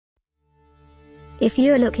If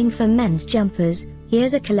you're looking for men's jumpers,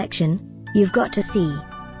 here's a collection you've got to see.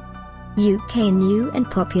 UK new and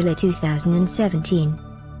popular 2017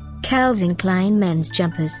 Calvin Klein men's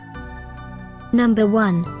jumpers. Number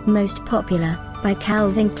 1, most popular, by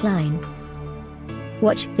Calvin Klein.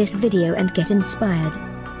 Watch this video and get inspired.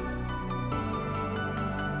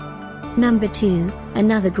 Number 2,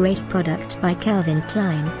 another great product by Calvin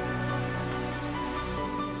Klein.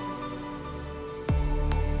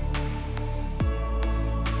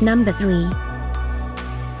 Number 3.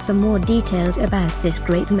 For more details about this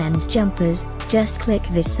great men's jumpers, just click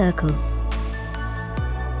this circle.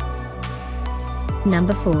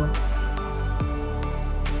 Number 4.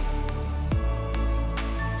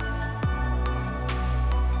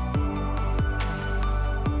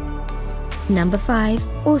 Number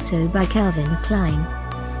 5, also by Calvin Klein.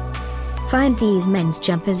 Find these men's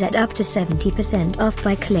jumpers at up to 70% off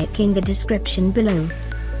by clicking the description below.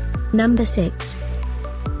 Number 6.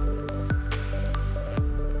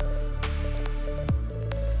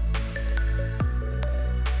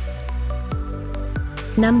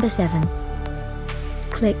 Number 7.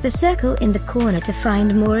 Click the circle in the corner to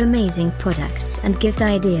find more amazing products and gift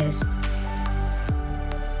ideas.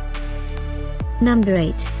 Number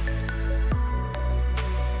 8.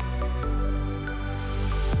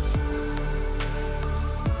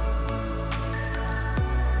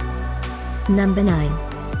 Number 9.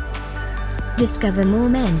 Discover more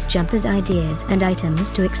men's jumpers ideas and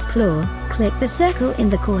items to explore, click the circle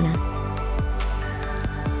in the corner.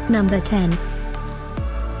 Number 10.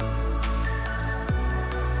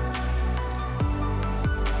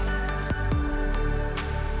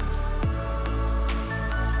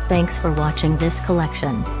 Thanks for watching this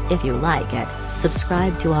collection. If you like it,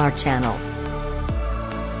 subscribe to our channel.